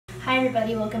Hi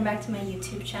everybody, welcome back to my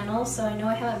YouTube channel. So I know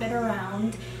I haven't been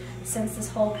around since this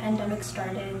whole pandemic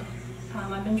started.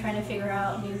 I've been trying to figure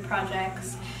out new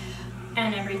projects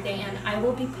and everything, and I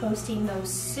will be posting those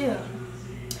soon.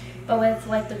 But with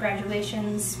like the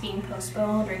graduations being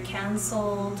postponed or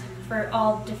canceled for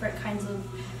all different kinds of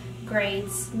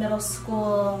grades, middle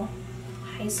school,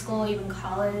 high school, even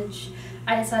college,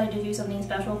 I decided to do something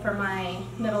special for my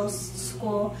middle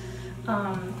school.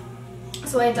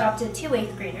 So I adopted 2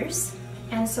 8th graders,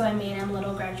 and so I made them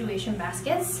little graduation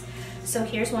baskets. So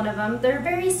here's one of them. They're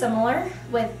very similar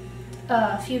with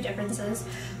a few differences.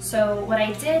 So what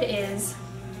I did is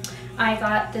I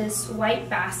got this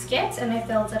white basket and I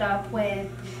filled it up with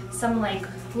some like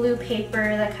blue paper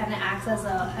that kind of acts as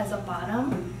a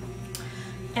bottom.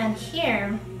 And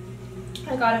here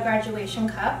I got a graduation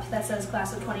cup that says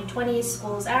Class of 2020,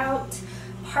 School's Out,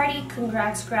 Party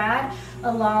Congrats Grad,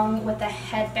 along with a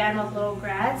headband with little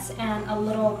grads and a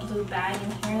little blue bag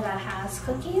in here that has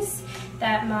cookies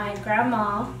that my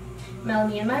grandma,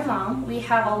 Melanie, and my mom, we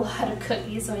have a lot of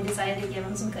cookies, so we decided to give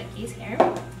them some cookies here.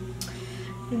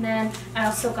 And then I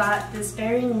also got this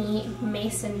very neat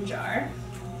mason jar,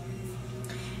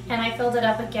 and I filled it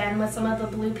up again with some of the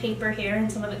blue paper here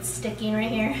and some of it's sticking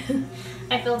right here.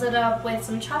 I filled it up with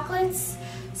some chocolates,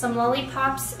 some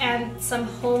lollipops, and some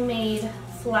homemade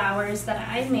flowers that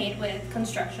I made with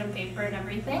construction paper and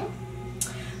everything.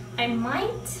 I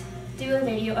might do a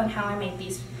video on how I made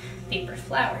these paper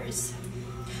flowers.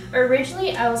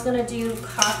 Originally I was gonna do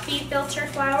coffee filter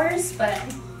flowers, but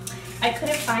I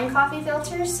couldn't find coffee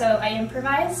filters, so I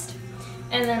improvised.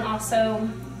 And then also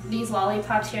these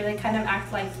lollipops here, they kind of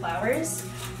act like flowers,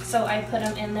 so I put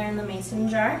them in there in the mason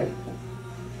jar.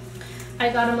 I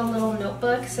got them a little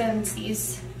notebook since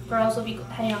these girls will be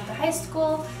heading off to high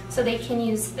school, so they can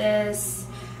use this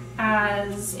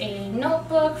as a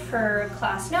notebook for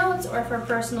class notes or for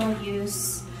personal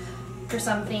use for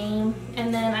something.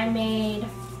 And then I made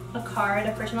a card,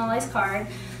 a personalized card,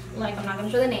 like I'm not going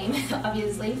to show the name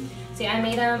obviously. See, I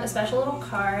made them a special little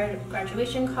card,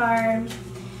 graduation card.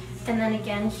 And then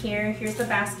again here's the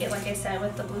basket, like I said,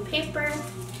 with the blue paper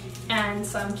and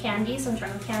some candies, some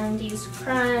chocolate candies,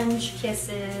 Crunch,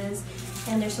 Kisses,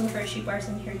 and there's some Hershey bars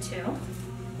in here too.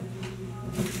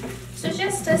 So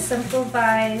just a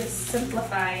simplified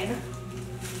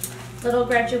little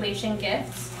graduation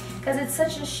gift, because it's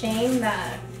such a shame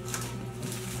that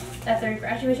their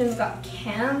graduations got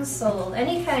canceled.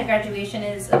 Any kind of graduation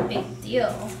is a big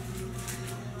deal.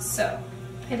 So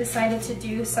I decided to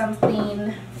do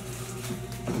something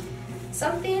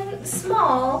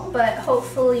small, but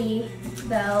hopefully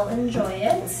they'll enjoy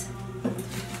it.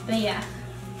 But yeah.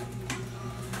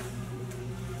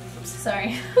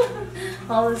 Sorry.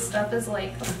 All this stuff is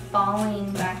like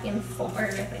falling back and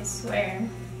forth, I swear.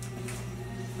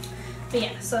 But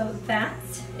yeah, so that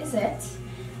is it.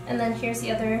 And then here's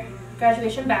the other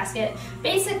graduation basket.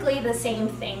 Basically the same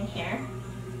thing here.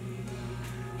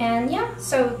 And yeah,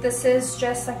 so this is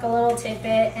just like a little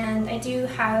tidbit, and I do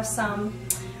have some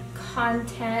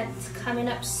content coming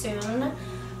up soon.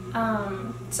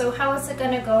 So how is it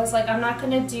gonna go is like I'm not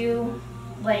gonna do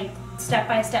like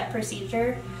step-by-step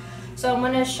procedure. So I'm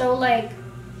gonna show like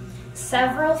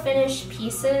several finished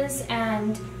pieces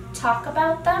and talk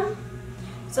about them,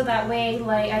 so that way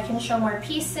like I can show more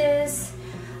pieces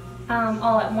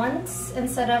all at once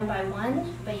instead of by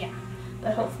one. But yeah,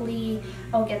 but hopefully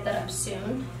I'll get that up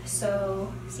soon.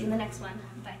 So see you in the next one.